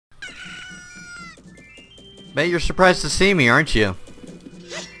Bet you're surprised to see me, aren't you?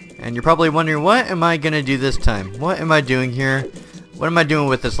 And you're probably wondering, what am I gonna do this time? What am I doing here? What am I doing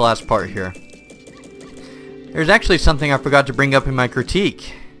with this last part here? There's actually something I forgot to bring up in my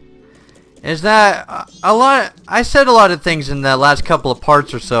critique. Is that I said a lot of things in the last couple of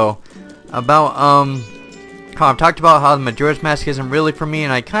parts or so about how I've talked about how the Majora's Mask isn't really for me,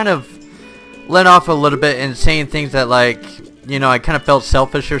 and I kind of let off a little bit in saying things that, like, you know, I kind of felt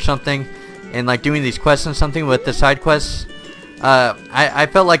selfish or something and like doing these quests and something with the side quests. I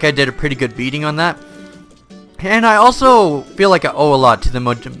felt like I did a pretty good beating on that. And I also feel like I owe a lot to the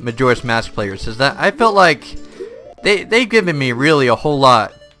Majora's Mask players, is that I felt like they've given me really a whole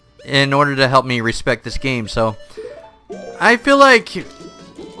lot in order to help me respect this game. So I feel like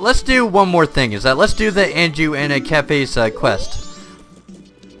let's do one more thing, is that let's do the Anju and a Cafe's quest.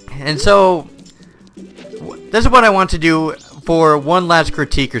 And so this is what I want to do for one last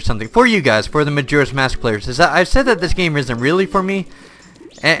critique or something for you guys, for the Majora's Mask players, is that I've said that this game isn't really for me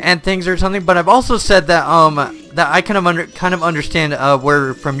and things or something, but I've also said that that I kind of understand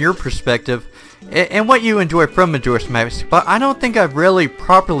where, from your perspective, and what you enjoy from Majora's Mask, but I don't think I've really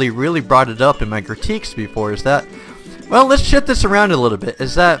properly brought it up in my critiques before. Is that, well, let's shift this around a little bit.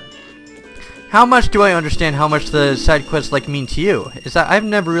 Is that, how much do I understand how much the side quests like mean to you? Is that I've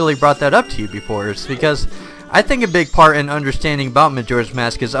never really brought that up to you before. It's because I think a big part in understanding about Majora's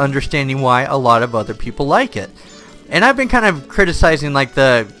Mask is understanding why a lot of other people like it. And I've been kind of criticizing like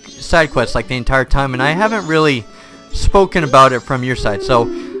the side quests like the entire time, and I haven't really spoken about it from your side. So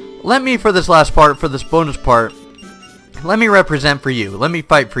let me, for this last part, for this bonus part, let me represent for you. Let me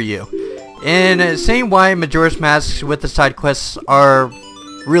fight for you in saying why Majora's Mask with the side quests are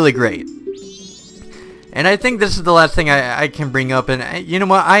really great. And I think this is the last thing I can bring up, and you know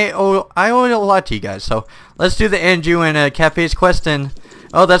what, I owe a lot to you guys. So let's do the Anju and Cafe's quest, and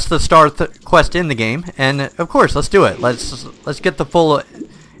oh, that's the star quest in the game, and of course let's do it. Let's get the full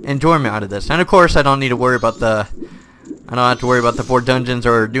enjoyment out of this. And of course I don't need to worry about the, I don't have to worry about the 4 dungeons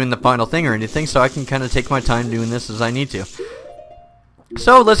or doing the final thing or anything, so I can kind of take my time doing this as I need to.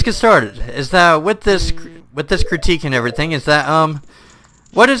 So let's get started. Is that with this critique and everything, is that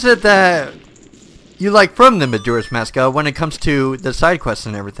what is it that you like from the Majora's Mask when it comes to the side quests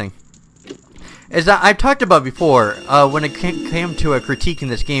and everything? Is that I've talked about before when it came to a critique in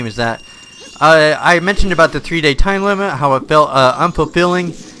this game, is that I mentioned about the 3-day time limit, how it felt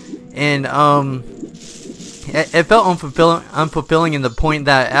unfulfilling, and it felt unfulfilling in the point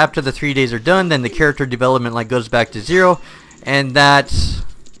that after the 3 days are done, then the character development like goes back to 0, and that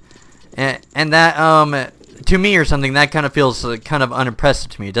to me or something, that kind of feels kind of unimpressive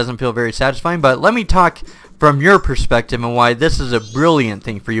to me. It doesn't feel very satisfying. But let me talk from your perspective and why this is a brilliant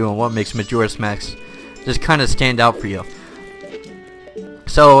thing for you and what makes Majora's Mask just kind of stand out for you.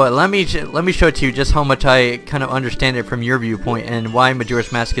 So let me show it to you just how much I kind of understand it from your viewpoint and why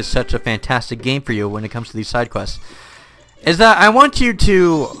Majora's Mask is such a fantastic game for you when it comes to these side quests. Is that I want you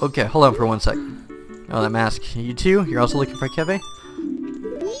to, okay, hold on for 1 second. Oh, that mask. You too? You're also looking for a Cafe?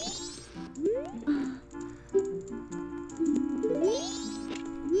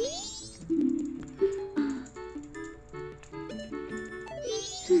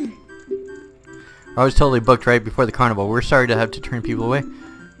 I was totally booked right before the carnival. We're sorry to have to turn people away.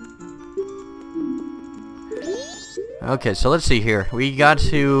 Okay, so let's see here. We got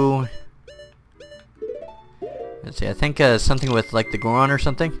to, let's see, I think something with like the Goron or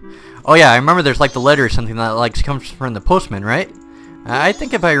something. Oh yeah, I remember there's like the letter or something that like comes from the postman, right? I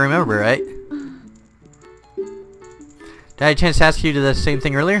think if I remember right. Did I have a chance to ask you the same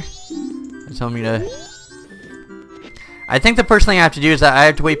thing earlier? They told me to. I think the first thing I have to do is that I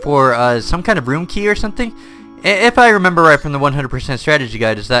have to wait for some kind of room key or something. If I remember right from the 100% strategy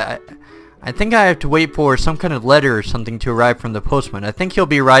guide, is that I think I have to wait for some kind of letter or something to arrive from the postman. I think he'll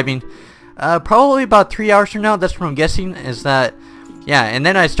be arriving probably about 3 hours from now. That's what I'm guessing. Is that, yeah, and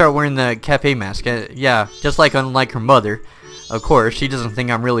then I start wearing the Cafe mask. Yeah, just like unlike her mother, of course, she doesn't think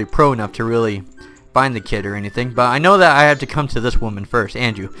I'm really pro enough to really find the kid or anything. But I know that I have to come to this woman first,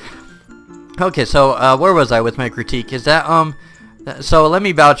 Anju. Okay, so where was I with my critique? Is that so let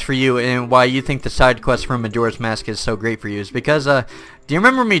me vouch for you and why you think the side quest from Majora's Mask is so great for you. Is because do you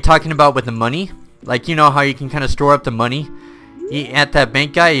remember me talking about with the money? Like, you know how you can kind of store up the money at that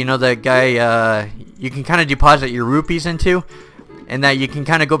bank guy? You know, that guy you can kind of deposit your rupees into, and that you can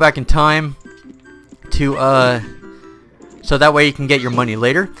kind of go back in time to so that way you can get your money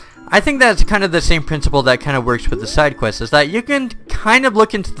later. I think that's kind of the same principle that kind of works with the side quests, is that you can kind of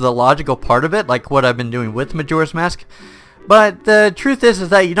look into the logical part of it, like what I've been doing with Majora's Mask, but the truth is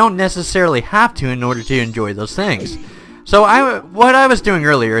that you don't necessarily have to in order to enjoy those things. So what I was doing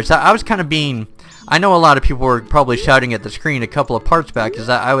earlier is that I was kind of being I know a lot of people were probably shouting at the screen a couple of parts back, is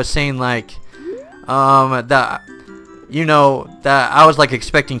that I was saying like that, you know, that I was like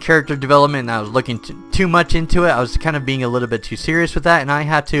expecting character development and I was looking too much into it. I was kind of being a little bit too serious with that, and I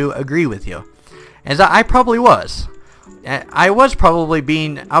had to agree with you. As I probably was. I was probably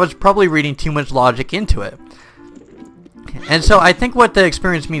reading too much logic into it. And so I think what the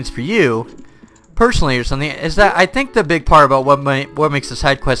experience means for you, personally or something, is that I think the big part about what makes the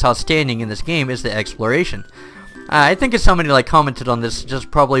side quests outstanding in this game is the exploration. I think as somebody like commented on this just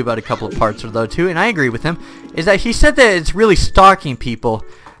probably about a couple of parts or though too, and I agree with him, is that he said that it's really stalking people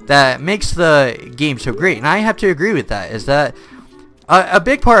that makes the game so great, and I have to agree with that. Is that a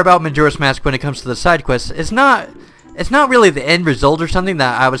big part about Majora's Mask when it comes to the side quests is not really the end result or something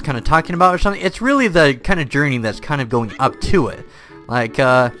that I was kind of talking about or something. It's really the kind of journey that's kind of going up to it.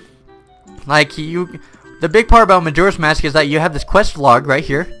 The big part about Majora's Mask is that you have this quest log right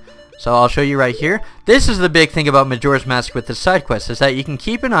here. So I'll show you right here. This is the big thing about Majora's Mask with the side quest, is that you can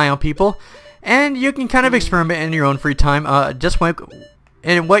keep an eye on people and you can kind of experiment in your own free time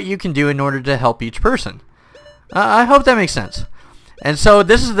in what you can do in order to help each person. I hope that makes sense. And so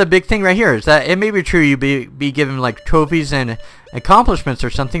this is the big thing right here, is that it may be true you be given like trophies and accomplishments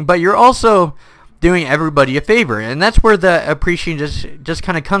or something, but you're also doing everybody a favor, and that's where the appreciation just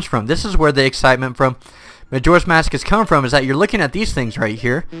kind of comes from. This is where the excitement from Majora's Mask has come from, is that you're looking at these things right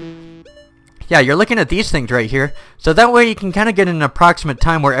here. Yeah, you're looking at these things right here, so that way you can kind of get an approximate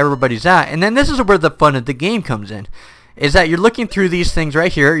time where everybody's at, and then this is where the fun of the game comes in, is that you're looking through these things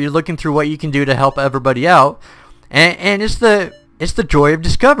right here, you're looking through what you can do to help everybody out, and it's the joy of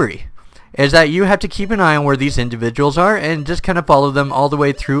discovery, is that you have to keep an eye on where these individuals are and just kind of follow them all the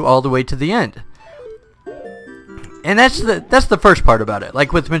way through, all the way to the end. And that's the first part about it.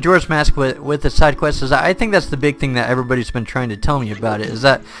 Like with Majora's Mask with the side quests, is I think that's the big thing that everybody's been trying to tell me about it, is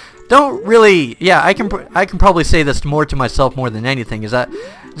that don't really, yeah, I can probably say this more to myself more than anything, is that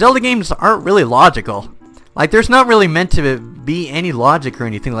Zelda games aren't really logical. Like there's not really meant to be any logic or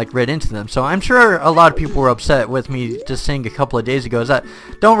anything like read into them. So I'm sure a lot of people were upset with me just saying a couple of days ago is that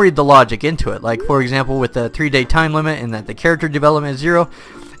don't read the logic into it. Like for example with the 3-day time limit and that the character development is 0.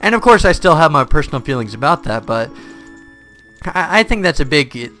 And of course I still have my personal feelings about that, but I think that's a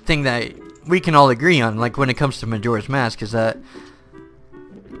big thing that we can all agree on, like when it comes to Majora's Mask, is that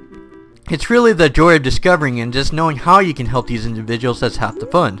it's really the joy of discovering and just knowing how you can help these individuals that's half the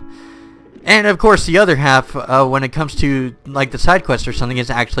fun. And of course the other half, when it comes to like the side quests or something, is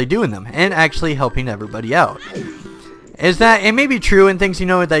actually doing them and actually helping everybody out. Is that it may be true in things, you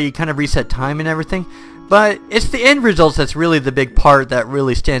know, that you kind of reset time and everything, but it's the end results that's really the big part that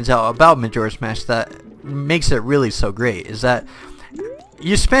really stands out about Majora's Mask that makes it really so great, is that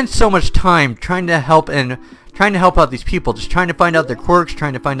you spend so much time trying to help out these people, just trying to find out their quirks,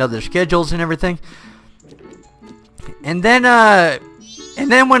 trying to find out their schedules and everything. And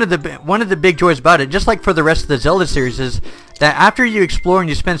then one of the big joys about it, just like for the rest of the Zelda series, is that after you explore and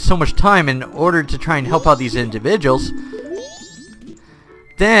you spend so much time in order to try and help out these individuals,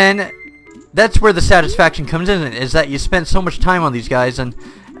 then that's where the satisfaction comes in, is that you spend so much time on these guys and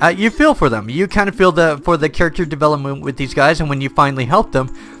you feel for them. You kind of feel for the character development with these guys, and when you finally help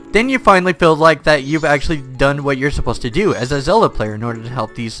them, then you finally feel like that you've actually done what you're supposed to do as a Zelda player in order to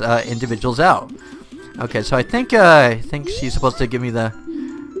help these individuals out. Okay, so I think she's supposed to give me the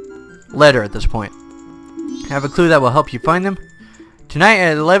letter at this point. Have a clue that will help you find them. Tonight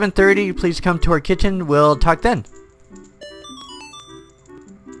at 11:30, please come to our kitchen. We'll talk then.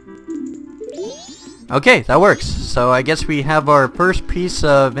 Okay, that works. So I guess we have our first piece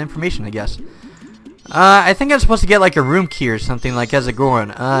of information, I guess. I think I'm supposed to get like a room key or something like as a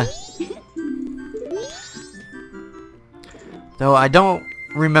Goron. Though I don't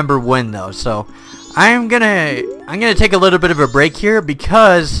remember when though. So I'm gonna take a little bit of a break here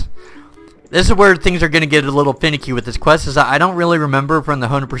because this is where things are gonna get a little finicky with this quest. Is that I don't really remember from the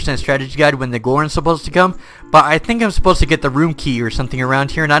 100% strategy guide when the Goron's supposed to come, but I think I'm supposed to get the room key or something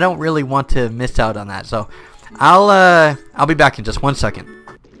around here, and I don't really want to miss out on that. So I'll be back in just 1 second.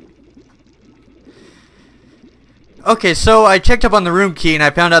 Okay, so I checked up on the room key and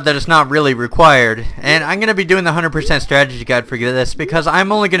I found out that it's not really required, and I'm gonna be doing the 100% strategy guide for this because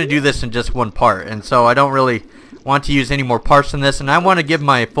I'm only gonna do this in just one part, and so I don't really want to use any more parts than this, and I want to give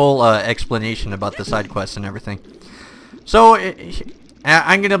my full explanation about the side quests and everything. So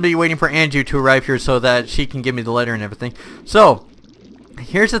I'm gonna be waiting for Anju to arrive here so that she can give me the letter and everything. So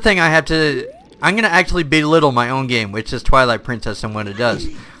here's the thing, I'm gonna actually belittle my own game, which is Twilight Princess, and what it does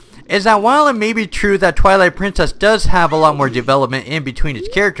is that while it may be true that Twilight Princess does have a lot more development in between its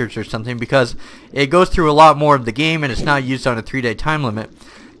characters or something because it goes through a lot more of the game and it's not used on a 3-day time limit,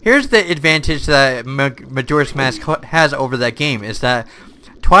 here's the advantage that Majora's Mask has over that game, is that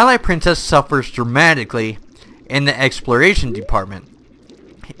Twilight Princess suffers dramatically in the exploration department.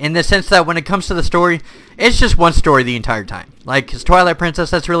 In the sense that when it comes to the story, it's just one story the entire time. Like, 'cause Twilight Princess,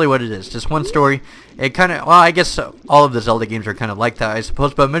 that's really what it is. Just one story. It kind of, well, I guess all of the Zelda games are kind of like that, I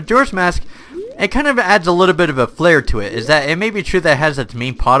suppose. But Majora's Mask, it kind of adds a little bit of a flair to it. Is that it may be true that it has its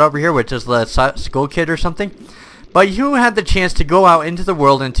main plot over here, which is the Skull Kid or something. But you had the chance to go out into the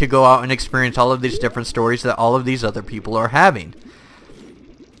world and to go out and experience all of these different stories that all of these other people are having.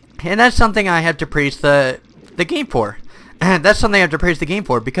 And that's something I have to praise the game for. And that's something I have to praise the game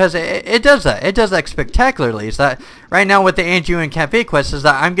for, because it does that. It does that spectacularly. Is that right now with the Andrew and Cafe quest is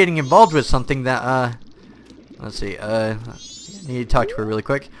that I'm getting involved with something that, let's see, I need to talk to her really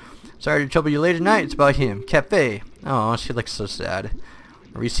quick. Sorry to trouble you late at night. It's about him. Cafe. Oh, she looks so sad.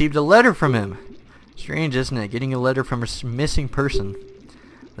 I received a letter from him. Strange, isn't it? Getting a letter from a missing person.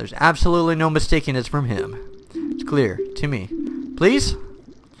 There's absolutely no mistaking it's from him. It's clear to me. Please?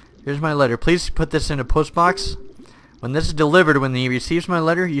 Here's my letter. Please put this in a post box. When this is delivered, when he receives my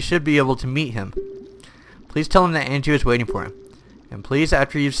letter, you should be able to meet him. Please tell him that Andrew is waiting for him. And please,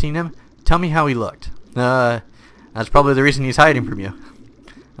 after you've seen him, tell me how he looked. That's probably the reason he's hiding from you.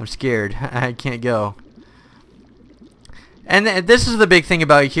 I'm scared. I can't go. And this is the big thing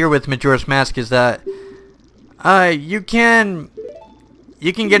about here with Majora's Mask, is that you can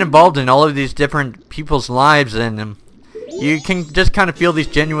get involved in all of these different people's lives, and you can just kind of feel these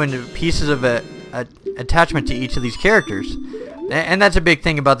genuine pieces of attachment to each of these characters. And that's a big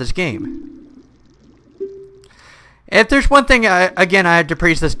thing about this game. If there's one thing, again, I have to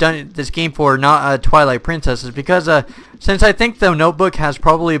praise this game for, not Twilight Princess, is because since I think the notebook has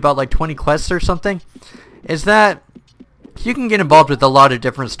probably about like 20 quests or something, is that you can get involved with a lot of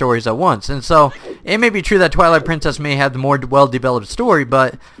different stories at once. And so it may be true that Twilight Princess may have the more well-developed story,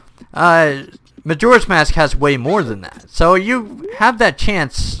 but Majora's Mask has way more than that. So you have that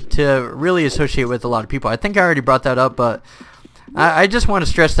chance to really associate with a lot of people. I think I already brought that up, but I just want to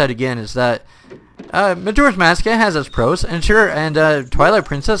stress that again, is that Majora's Mask, it has its pros, and sure, and Twilight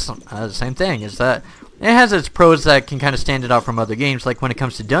Princess, same thing, is that it has its pros that can kind of stand it out from other games, like when it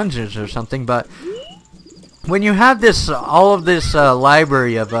comes to dungeons or something. But when you have all of this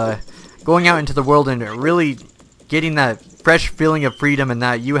library of going out into the world and really getting that fresh feeling of freedom, and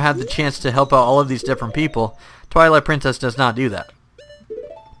that you have the chance to help out all of these different people, Twilight Princess does not do that.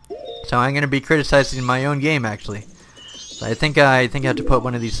 So I'm going to be criticizing my own game, actually. So I think I have to put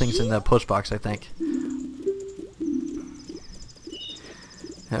one of these things in the post box, I think.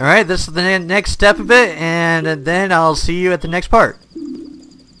 Alright, this is the next step of it, and then I'll see you at the next part.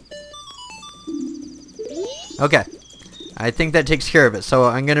 Okay. I think that takes care of it. So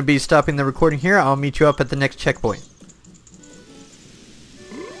I'm going to be stopping the recording here. I'll meet you up at the next checkpoint.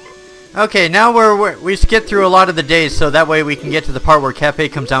 Okay, now we skipped through a lot of the days, so that way we can get to the part where Cafe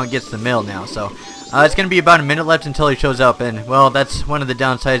comes out and gets the mail now. So it's going to be about a minute left until he shows up, and well, that's one of the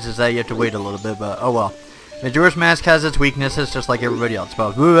downsides, is that you have to wait a little bit, but oh well. Majora's Mask has its weaknesses just like everybody else,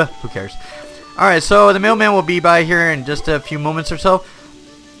 but who cares. Alright, so the mailman will be by here in just a few moments or so.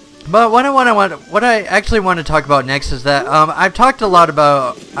 But what I actually want to talk about next is that I've talked a lot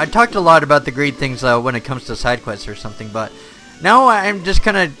about the great things when it comes to side quests or something, but now I'm just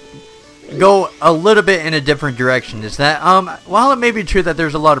gonna go a little bit in a different direction. Is that while it may be true that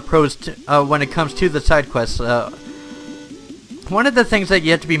there's a lot of pros when it comes to the side quests, one of the things that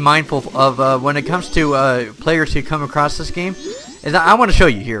you have to be mindful of when it comes to players who come across this game is that I want to show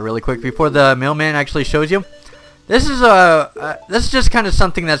you here really quick before the mailman actually shows you. This is just kind of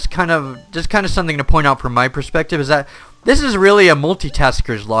something that's kind of something to point out from my perspective, is that this is really a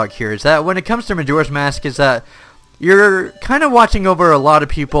multitasker's log here. Is that when it comes to Majora's Mask, is that you're kind of watching over a lot of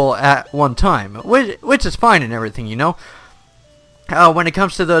people at one time, which is fine and everything, you know. When it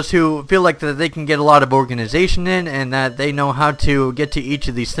comes to those who feel like that they can get a lot of organization in, and that they know how to get to each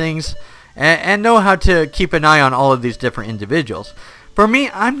of these things, and know how to keep an eye on all of these different individuals. For me,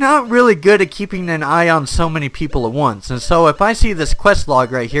 I'm not really good at keeping an eye on so many people at once, and so if I see this quest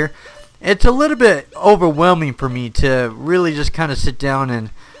log right here, it's a little bit overwhelming for me to really just kind of sit down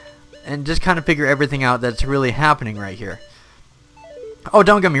and just kind of figure everything out that's really happening right here. Oh,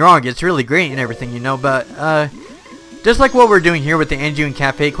 don't get me wrong, it's really great and everything, you know, but just like what we're doing here with the Anju and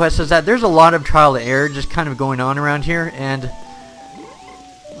Cafe quest, is that there's a lot of trial and error just kind of going on around here, and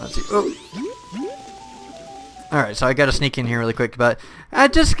let's see. Oh. Alright, so I gotta sneak in here really quick, but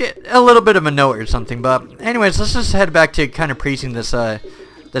just get a little bit of a note or something. But anyways, let's just head back to kind of praising this the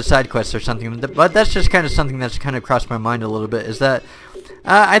side quest or something. But that's just kind of something that's kind of crossed my mind a little bit, is that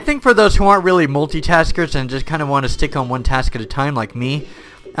I think for those who aren't really multitaskers and just kind of want to stick on one task at a time like me,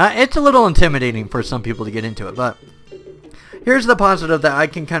 It's a little intimidating for some people to get into it, but here's the positive that I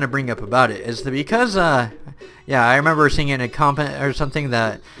can kind of bring up about it, is that because, yeah, I remember seeing it in a comment or something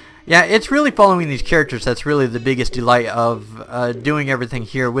that, yeah, it's really following these characters that's really the biggest delight of doing everything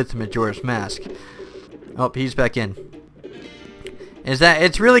here with Majora's Mask. Oh, he's back in. Is that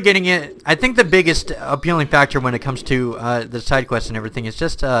it's really getting it. I think the biggest appealing factor when it comes to the side quests and everything is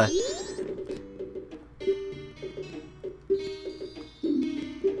just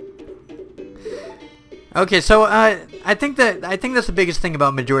okay, so I think that's the biggest thing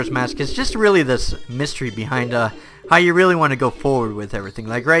about Majora's Mask is just really this mystery behind how you really want to go forward with everything.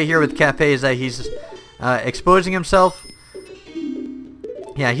 Like right here with Cafe is that he's exposing himself.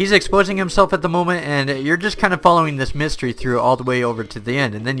 Yeah, he's exposing himself at the moment, and you're just kind of following this mystery through all the way over to the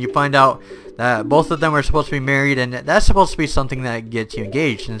end. And then you find out that both of them are supposed to be married, and that's supposed to be something that gets you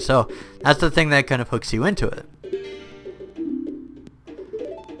engaged. And so that's the thing that kind of hooks you into it.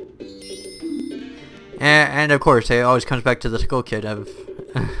 And of course, it always comes back to the Skull Kid of,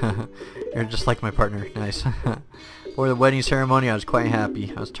 you're just like my partner. Nice. For the wedding ceremony, I was quite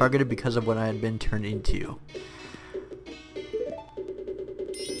happy. I was targeted because of what I had been turned into.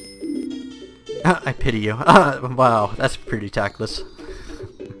 I pity you. Wow, that's pretty tactless.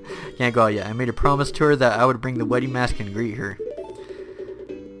 Can't go out yet. I made a promise to her that I would bring the wedding mask and greet her.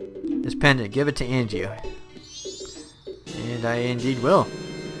 This pendant, give it to Angie. And I indeed will.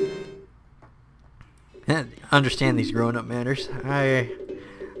 Understand these grown-up matters. I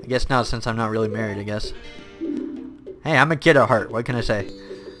guess not, since I'm not really married, I guess. Hey, I'm a kid at heart. What can I say?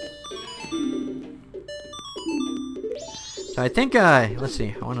 So I think, let's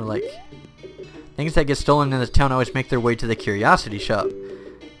see. I want to, like... Things that get stolen in this town always make their way to the curiosity shop.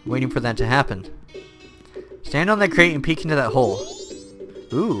 Waiting for that to happen. Stand on that crate and peek into that hole.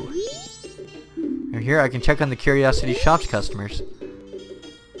 Ooh. From here I can check on the curiosity shop's customers.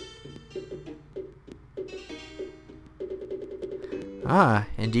 Ah,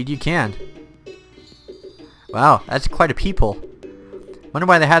 indeed you can. Wow, that's quite a peephole. Wonder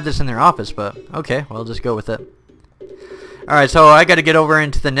why they had this in their office, but okay, well, just go with it. Alright, so I gotta get over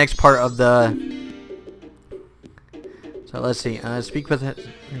into the next part of the... So let's see, speak with it.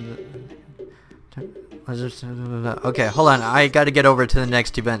 Okay, hold on, I gotta get over to the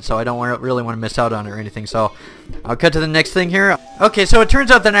next event, so I don't really want to miss out on it or anything, so I'll cut to the next thing here. Okay, so it turns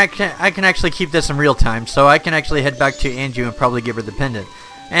out that I can actually keep this in real time, so I can actually head back to Anju and probably give her the pendant.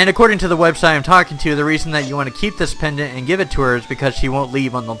 And according to the website I'm talking to, the reason that you want to keep this pendant and give it to her is because she won't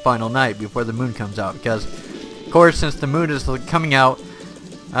leave on the final night before the moon comes out, because of course, since the moon is coming out,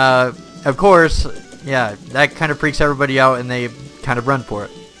 of course, yeah, that kind of freaks everybody out and they kind of run for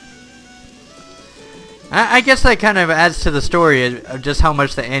it. I guess that kind of adds to the story of just how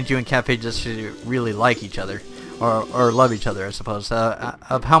much the Anju and Cafe just really like each other, or love each other, I suppose,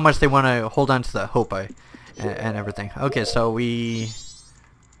 of how much they want to hold on to the hope and everything. Okay, so we...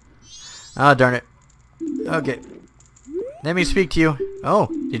 Oh, darn it. Okay. Let me speak to you. Oh,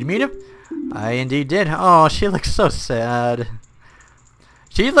 did you meet him? I indeed did. Oh, she looks so sad.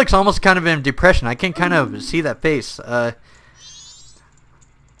 She looks almost kind of in depression. I can kind of see that face.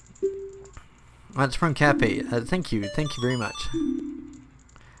 That's from Cafe. Thank you very much.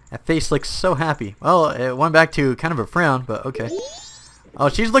 That face looks so happy. Well, it went back to kind of a frown, but okay. Oh,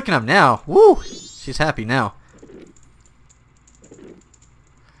 she's looking up now. Woo! She's happy now.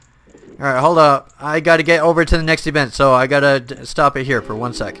 Alright, hold up. I gotta get over to the next event, so I gotta stop it here for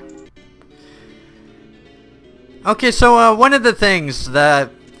 1 sec. Okay, so one of the things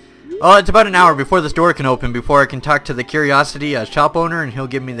that... Oh, it's about an hour before this door can open, before I can talk to the Curiosity shop owner, and he'll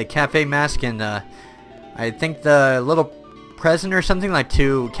give me the Cafe mask and I think the little present or something, like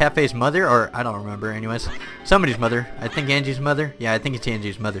to Cafe's mother, or I don't remember anyways. Somebody's mother. I think Angie's mother. Yeah, I think it's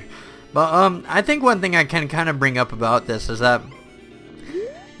Angie's mother. But I think one thing I can kind of bring up about this is that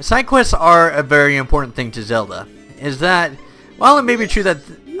side quests are a very important thing to Zelda. Is that, while it may be true that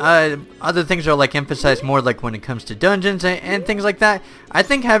other things are like emphasized more, like when it comes to dungeons and things like that, I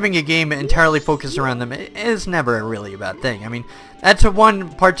think having a game entirely focused around them is never really a bad thing. I mean, that's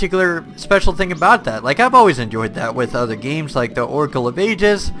one particular special thing about that. Like, I've always enjoyed that with other games like the Oracle of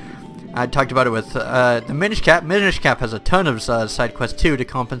Ages. I talked about it with the Minish Cap. Minish Cap has a ton of side quests too to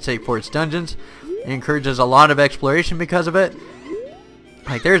compensate for its dungeons. It encourages a lot of exploration because of it.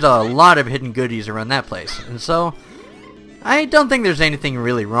 Like, there's a lot of hidden goodies around that place, and so I don't think there's anything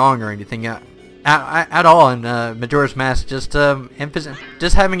really wrong or anything at all in Majora's Mask. Just having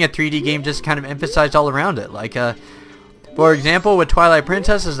a 3D game just kind of emphasized all around it. Like, for example, with Twilight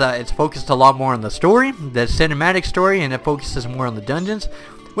Princess is that it's focused a lot more on the story, the cinematic story, and it focuses more on the dungeons.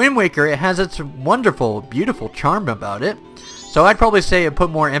 Wind Waker, it has its wonderful, beautiful charm about it. So I'd probably say it put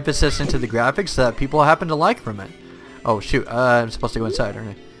more emphasis into the graphics that people happen to like from it. Oh shoot, I'm supposed to go inside,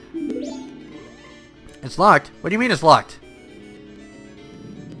 aren't I? It's locked? What do you mean it's locked?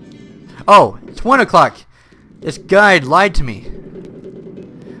 Oh, it's 1 o'clock. This guide lied to me.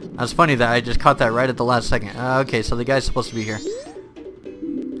 That's funny that I just caught that right at the last second. Okay, so the guy's supposed to be here.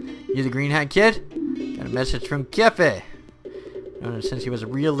 You the green hat kid? Got a message from Kefe. I don't know, since he was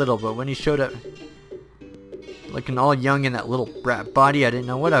real little, but when he showed up looking all young in that little brat body, I didn't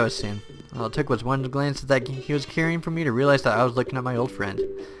know what I was seeing. All it took was one glance at that he was carrying for me to realize that I was looking at my old friend.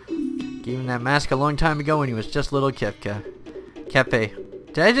 Gave him that mask a long time ago when he was just little Kefka. Kefe.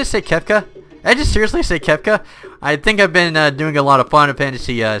 Did I just say Kefka? Did I just seriously say Kefka? I think I've been doing a lot of Final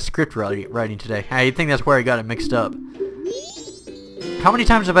Fantasy script writing today. I think that's where I got it mixed up. How many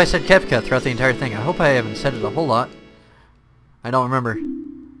times have I said Kefka throughout the entire thing? I hope I haven't said it a whole lot. I don't remember.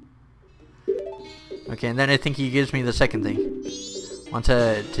 Okay, and then I think he gives me the second thing. Wants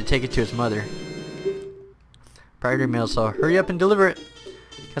to take it to his mother. Priority mail, so hurry up and deliver it.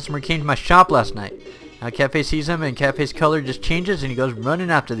 Customer came to my shop last night. Now Cafe sees him and Cafe's color just changes and he goes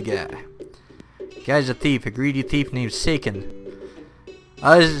running after the guy. Guy's a thief, a greedy thief named Seiken.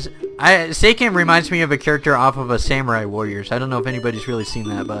 Seiken reminds me of a character off of a Samurai Warriors. I don't know if anybody's really seen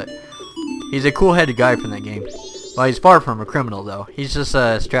that, but he's a cool-headed guy from that game. Well, he's far from a criminal, though. He's just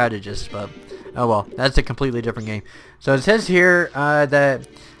a strategist, but oh well, that's a completely different game. So it says here that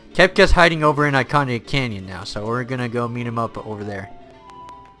Kefka's hiding over in Iconic Canyon now, so we're gonna go meet him up over there.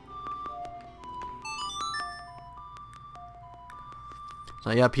 So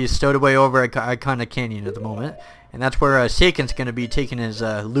yep, he's stowed away over at Iconic Canyon at the moment, and that's where Seiken's gonna be taking his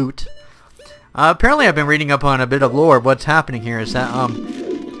loot. Apparently, I've been reading up on a bit of lore of what's happening here. Is that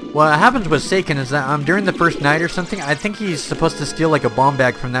what happens with Seiken is that during the first night or something, I think he's supposed to steal like a bomb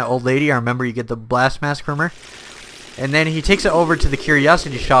bag from that old lady. I remember you get the blast mask from her, and then he takes it over to the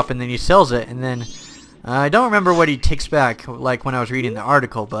curiosity shop and then he sells it. And then I don't remember what he takes back, like when I was reading the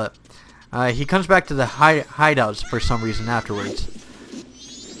article, but he comes back to the hideouts for some reason afterwards.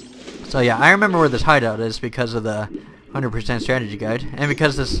 So yeah, I remember where this hideout is because of the 100% strategy guide, and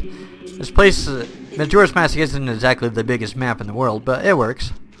because this place, Majora's Mask isn't exactly the biggest map in the world, but it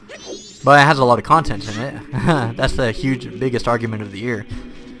works. But it has a lot of content in it. That's the biggest argument of the year.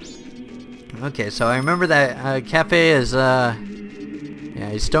 Okay, so I remember that Cafe is, yeah,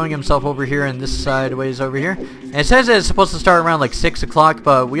 he's stowing himself over here and this sideways over here. And it says it's supposed to start around like 6 o'clock,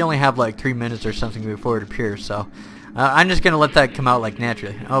 but we only have like 3 minutes or something before it appears, so I'm just going to let that come out like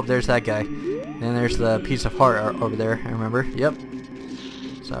naturally. Oh, there's that guy. And there's the piece of heart over there, I remember. Yep.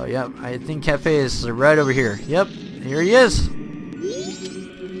 So, yep, I think Cafe is right over here. Yep, here he is.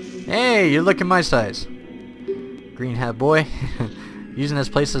 Hey, you're looking my size. Green hat boy. Using this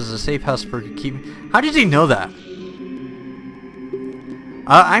place as a safe house for keeping... How did he know that?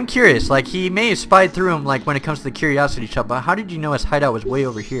 I'm curious. Like, he may have spied through him, like, when it comes to the curiosity shop, but how did you know his hideout was way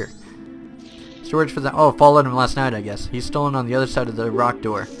over here? Storage for the... Oh, followed him last night, I guess. He's stolen on the other side of the rock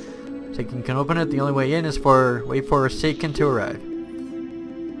door. Seiken can open it. The only way in is wait for Seiken to arrive.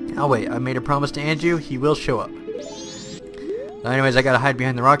 I'll wait. I made a promise to Andrew. He will show up. So anyways, I gotta hide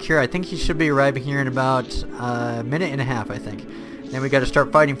behind the rock here. I think he should be arriving here in about a minute and a half, I think. Then we gotta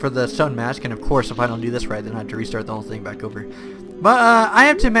start fighting for the sun mask, and of course, if I don't do this right, then I have to restart the whole thing back over. But I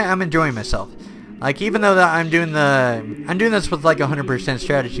have to admit, I'm enjoying myself. Like, even though that I'm doing this with like a 100%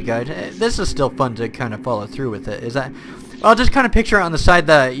 strategy guide, this is still fun to kind of follow through with it. Is that? I'll just kind of picture on the side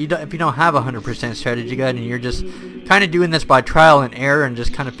that if you don't have a 100% strategy guide and you're just kind of doing this by trial and error and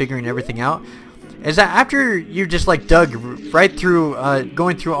just kind of figuring everything out, is that after you just like dug right through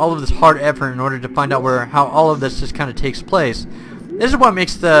going through all of this hard effort in order to find out how all of this just kind of takes place, this is what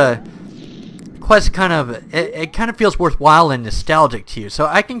makes the quest kind of it kind of feels worthwhile and nostalgic to you. So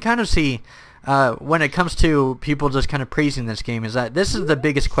I can kind of see when it comes to people just kind of praising this game, is that this is the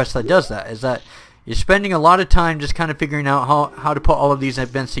biggest quest that does that, is that you're spending a lot of time just kind of figuring out how to put all of these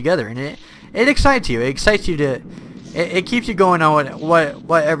events together, and it excites you. It excites you to... It keeps you going on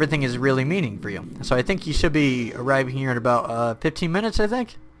what everything is really meaning for you. So I think you should be arriving here in about 15 minutes, I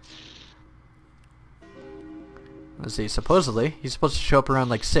think. Let's see, supposedly. He's supposed to show up around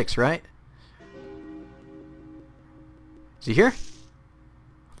like 6, right? Is he here?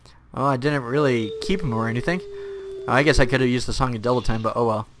 Oh, I didn't really keep him or anything. Oh, I guess I could have used the song in double time, but oh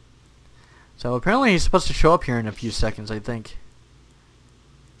well. So apparently he's supposed to show up here in a few seconds, I think.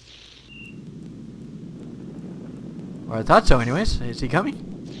 Or I thought so anyways. Is he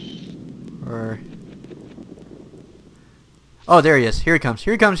coming? Or... Oh, there he is. Here he comes.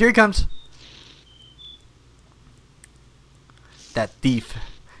 Here he comes. Here he comes. That thief.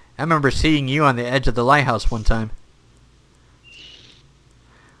 I remember seeing you on the edge of the lighthouse one time.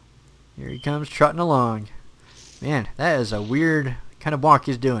 Here he comes trotting along. Man, that is a weird kind of walk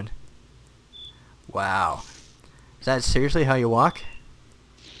he's doing. Wow. Is that seriously how you walk?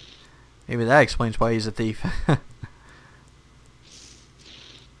 Maybe that explains why he's a thief.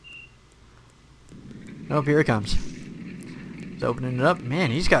 Oh, here it comes. He's opening it up.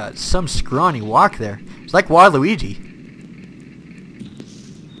 Man, he's got some scrawny walk there. It's like Waluigi.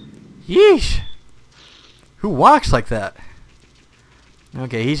 Yeesh. Who walks like that?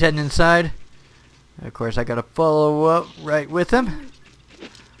 Okay, he's heading inside. Of course, I gotta follow up right with him.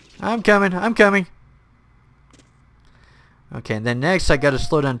 I'm coming. I'm coming. Okay, and then next I gotta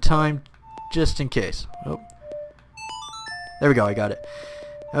slow down time just in case. Oh. There we go, I got it.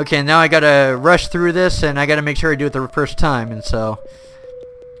 Okay, now I gotta rush through this and I gotta make sure I do it the first time, and so...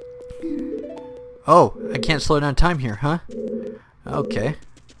 Oh, I can't slow down time here, huh? Okay.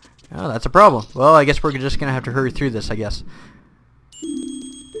 Oh, that's a problem. Well, I guess we're just gonna have to hurry through this, I guess.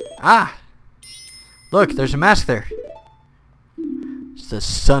 Ah! Look, there's a mask there. It's the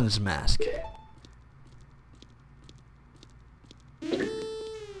sun's mask.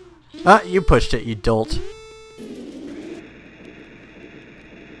 Ah, you pushed it, you dolt.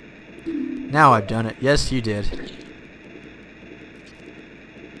 Now I've done it. Yes, you did.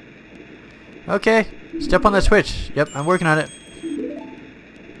 Okay, step on that switch. Yep, I'm working on it.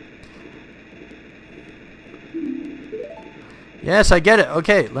 Yes, I get it.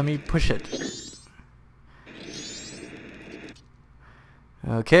 Okay, let me push it.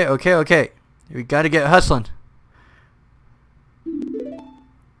 Okay, okay, okay. We gotta get hustling.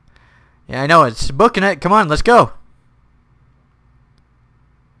 Yeah, I know. It's booking it. Come on, let's go.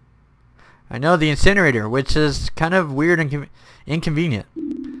 I know, the incinerator, which is kind of weird and inconvenient.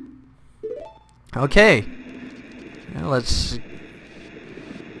 Okay. Now let's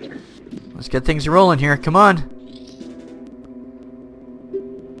get things rolling here. Come on.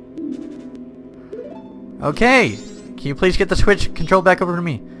 Okay. Can you please get the switch control back over to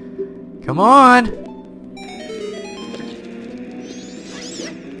me? Come on.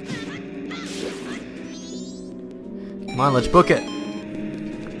 Come on, let's book it.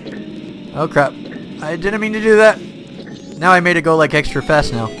 Oh crap. I didn't mean to do that. Now I made it go like extra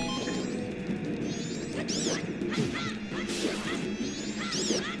fast now.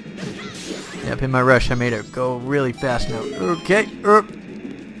 Yep, in my rush I made it go really fast now. Okay.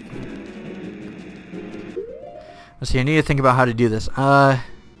 Let's see, I need to think about how to do this. Let's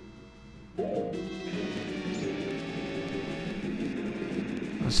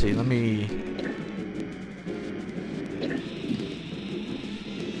see, let me...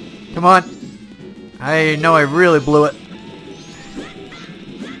 Come on. I know I really blew it.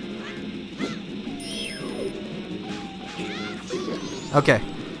 Okay.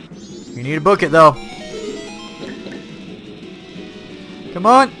 You need to book it though. Come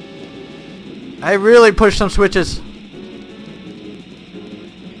on. I really pushed some switches.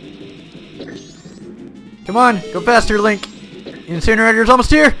 Come on, go faster, Link. Incinerator's almost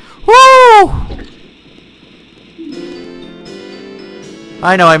here. Woo!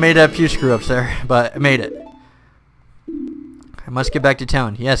 I know I made a few screw-ups there, but I made it. I must get back to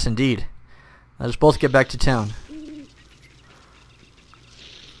town. Yes, indeed. Let us both get back to town.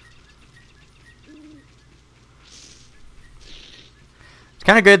 It's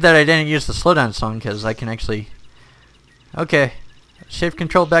kind of good that I didn't use the slowdown song, because I can actually... Okay. Shift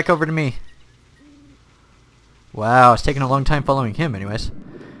control back over to me. Wow, it's taking a long time following him anyways.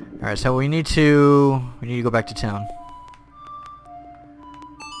 Alright, so we need to go back to town.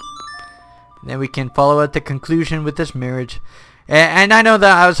 Then we can follow at the conclusion with this marriage. And I know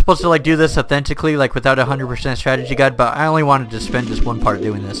that I was supposed to like do this authentically, like without a 100% strategy guide, but I only wanted to spend just one part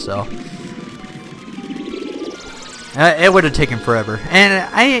doing this, so... it would have taken forever. And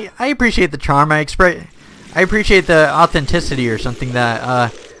I appreciate the charm. I appreciate the authenticity or something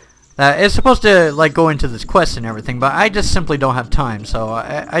that it's supposed to like go into this quest and everything, but I just simply don't have time, so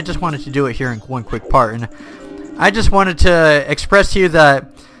I just wanted to do it here in one quick part. And I just wanted to express to you that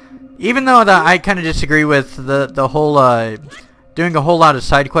even though that I kind of disagree with the whole doing a whole lot of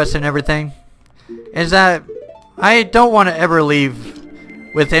side quests and everything, is that I don't want to ever leave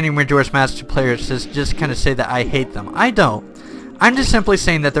with any Majora's Mask players to just kind of say that I hate them. I don't. I'm just simply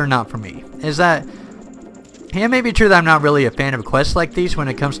saying that they're not for me. Is that... Yeah, it may be true that I'm not really a fan of quests like these when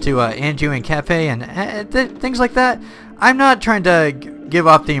it comes to Anju and Cafe and things like that. I'm not trying to give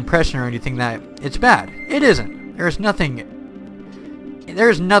off the impression or anything that it's bad. It isn't. There's nothing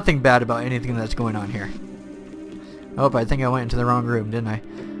bad about anything that's going on here. Oh, I think I went into the wrong room, didn't I?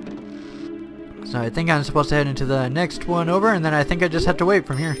 So I think I'm supposed to head into the next one over, and then I think I just have to wait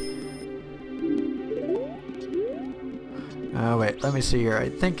from here. Oh wait, let me see here. I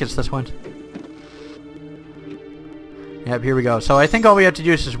think it's this one. Yep, here we go. So I think all we have to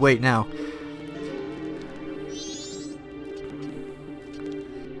do is just wait now.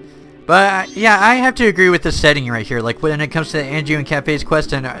 But yeah, I have to agree with the setting right here. Like when it comes to Anju and Cafe's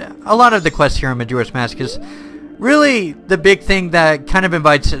quest, and a lot of the quests here in Majora's Mask is really the big thing that kind of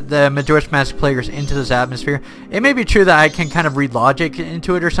invites the Majora's Mask players into this atmosphere. It may be true that I can kind of read logic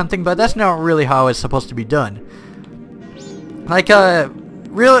into it or something, but that's not really how it's supposed to be done. Like,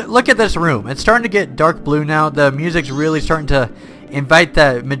 really, look at this room. It's starting to get dark blue now. The music's really starting to invite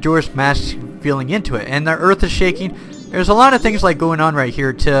that Majora's Mask feeling into it, and the earth is shaking. There's a lot of things like going on right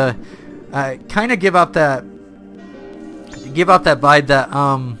here to kind of give off that vibe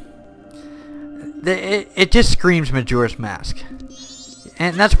that it just screams Majora's Mask,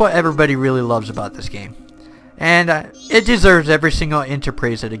 and that's what everybody really loves about this game, and it deserves every single inch of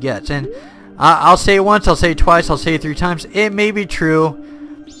praise that it gets. And I'll say it once, I'll say it twice, I'll say it 3 times. It may be true.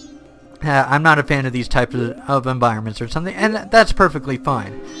 I'm not a fan of these types of environments or something, and that's perfectly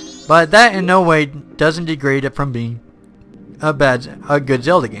fine. But that in no way doesn't degrade it from being a good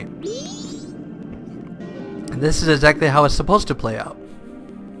Zelda game. And this is exactly how it's supposed to play out.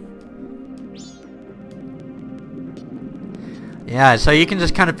 Yeah, so you can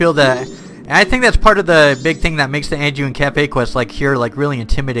just kind of feel that. And I think that's part of the big thing that makes the Anju and Cafe quest like here like really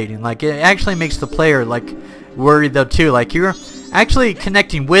intimidating. Like it actually makes the player like worried though too. Like you're actually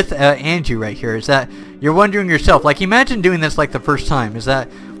connecting with Anju right here. Is that you're wondering yourself, like imagine doing this like the first time. Is that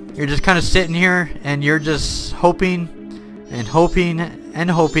you're just kind of sitting here and you're just hoping and hoping and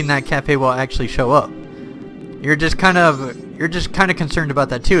hoping that Cafe will actually show up. You're just kind of concerned about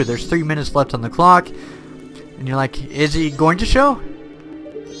that too. There's 3 minutes left on the clock, and you're like, is he going to show?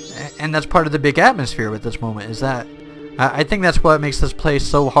 And that's part of the big atmosphere with this moment. Is that I think that's what makes this place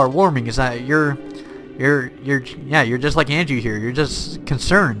so heartwarming. Is that you're just like Anju here. You're just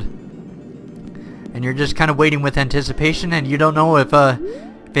concerned, and you're just kind of waiting with anticipation, and you don't know if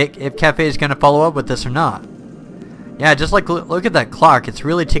Cafe is going to follow up with this or not. Yeah, just like look at that clock. It's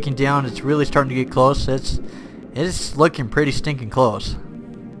really ticking down. It's really starting to get close. It's looking pretty stinking close.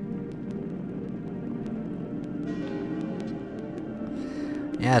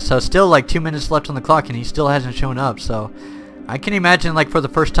 Yeah, so still like 2 minutes left on the clock, and he still hasn't shown up. So I can imagine, like for the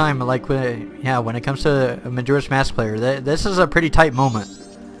first time, like when it comes to a Majora's Mask player, this is a pretty tight moment.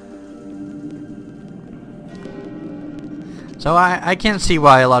 So I can't see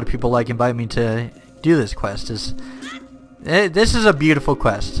why a lot of people like invite me to do this quest. This is a beautiful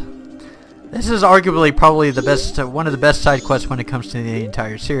quest. This is arguably probably the best, one of the best side quests when it comes to the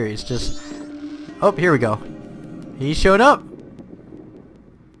entire series. Just, oh, here we go. He showed up.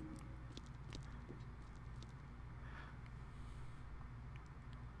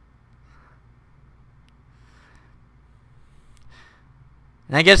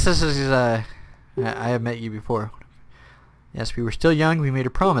 And I guess this is, I have met you before. Yes, we were still young. We made a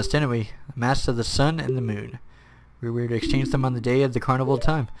promise, didn't we? The masks of the sun and the moon. We were to exchange them on the day of the carnival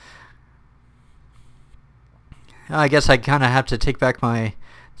time. I guess I kind of have to take back my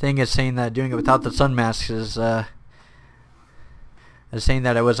thing as saying that doing it without the sun masks is as saying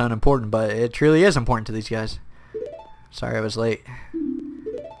that it was unimportant, but it truly is important to these guys. Sorry I was late.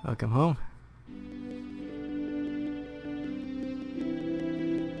 Welcome home.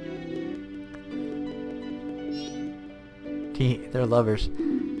 They're lovers.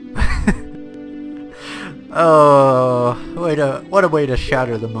 Oh, what a way to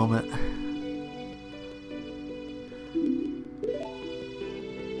shatter the moment.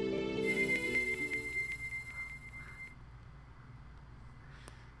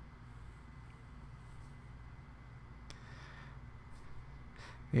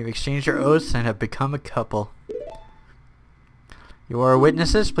 We've exchanged our oaths and have become a couple. You are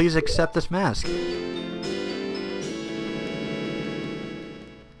witnesses. Please accept this mask.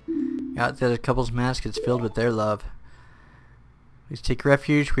 Got the couple's mask is filled with their love. Please take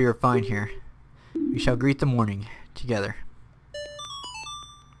refuge. We are fine here. We shall greet the morning together.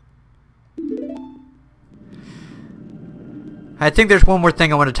 I think there's one more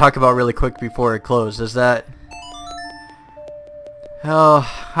thing I want to talk about really quick before I close. Is that... Oh,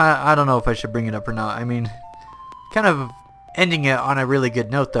 I don't know if I should bring it up or not. I mean, kind of ending it on a really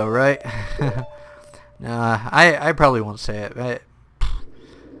good note though, right? Nah, I probably won't say it.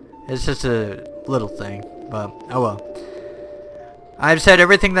 It's just a little thing, but oh well. I've said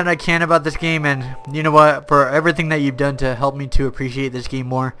everything that I can about this game, and you know what? For everything that you've done to help me to appreciate this game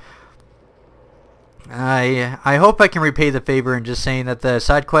more, I hope I can repay the favor in just saying that the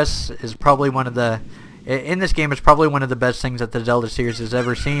side quests is probably one of the... In this game, it's probably one of the best things that the Zelda series has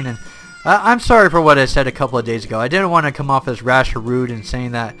ever seen, and I'm sorry for what I said a couple of days ago. I didn't want to come off as rash or rude and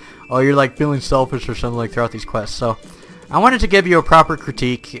saying that, oh, you're like feeling selfish or something like throughout these quests. So I wanted to give you a proper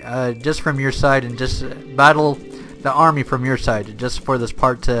critique just from your side and just battle the army from your side just for this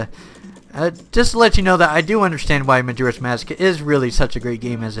part to just to let you know that I do understand why Majora's Mask is really such a great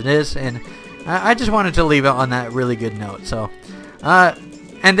game as it is, and I just wanted to leave it on that really good note. So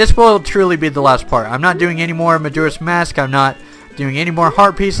and this will truly be the last part. I'm not doing any more Majora's Mask. I'm not doing any more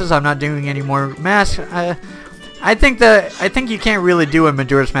heart pieces. I'm not doing any more masks. I think you can't really do a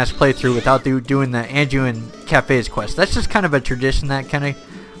Majora's Mask playthrough without doing the Anduin Cafe's quest. That's just kind of a tradition that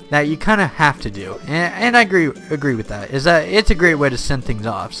you kind of have to do, and I agree with that. Is that it's a great way to send things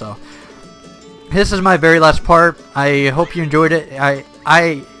off. So this is my very last part. I hope you enjoyed it.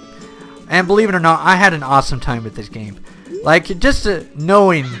 And believe it or not, I had an awesome time with this game. Like just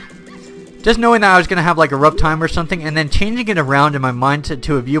knowing that I was gonna have like a rough time or something, and then changing it around in my mind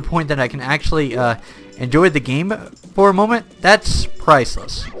to a viewpoint that I can actually enjoy the game for a moment. That's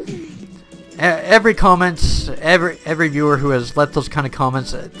priceless. Every comments, every viewer who has left those kind of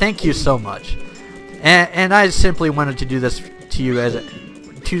comments, thank you so much. And I simply wanted to do this to you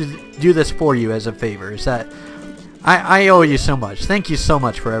do this for you as a favor. Is that I owe you so much. Thank you so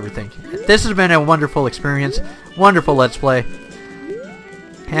much for everything. This has been a wonderful experience, wonderful Let's Play.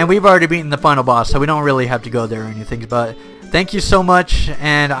 And we've already beaten the final boss, so we don't really have to go there or anything. But thank you so much,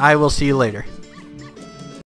 and I will see you later.